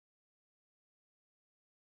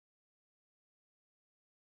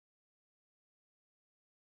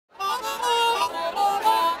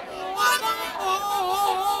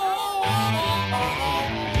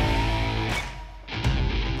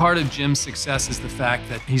Part of Jim's success is the fact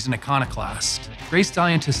that he's an iconoclast. Great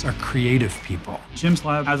scientists are creative people. Jim's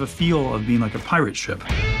lab has a feel of being like a pirate ship.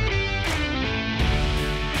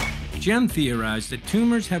 Jim theorized that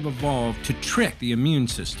tumors have evolved to trick the immune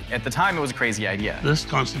system. At the time, it was a crazy idea. This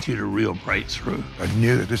constituted a real breakthrough. I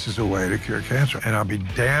knew that this is a way to cure cancer, and I'll be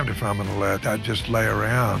damned if I'm gonna let that just lay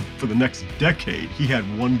around. For the next decade, he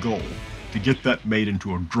had one goal, to get that made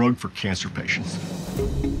into a drug for cancer patients.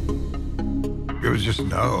 It was just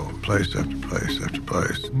no, place after place after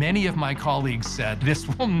place. Many of my colleagues said, this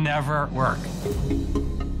will never work.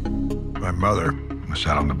 My mother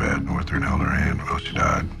sat on the bed with her and held her hand while she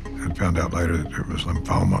died. I found out later that it was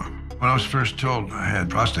lymphoma. When I was first told I had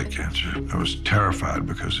prostate cancer, I was terrified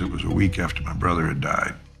because it was a week after my brother had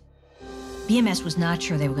died. BMS was not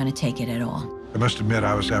sure they were going to take it at all. I must admit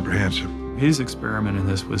I was apprehensive. His experiment in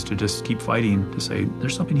this was to just keep fighting, to say,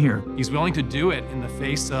 there's something here. He's willing to do it in the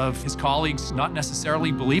face of his colleagues not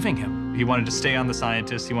necessarily believing him. He wanted to stay on the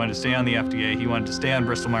scientists, he wanted to stay on the FDA, he wanted to stay on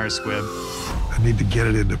Bristol Myers Squibb. I need to get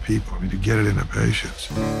it into people. I need to get it into patients.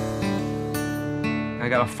 I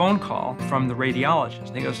got a phone call from the radiologist,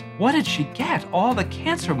 and he goes, what did she get? All the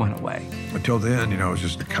cancer went away. Until then, it was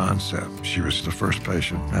just a concept. She was the first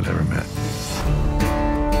patient I'd ever met.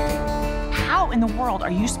 How in the world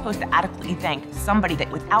are you supposed to adequately thank somebody that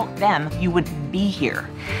without them, you wouldn't be here?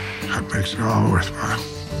 That makes it all worthwhile.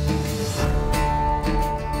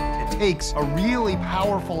 It takes a really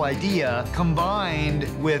powerful idea combined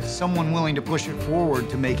with someone willing to push it forward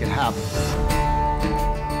to make it happen.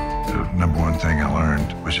 The number one thing I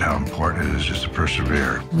learned was how important it is just to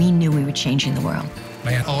persevere. We knew we were changing the world.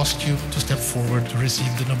 May I ask you to step forward to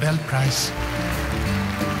receive the Nobel Prize?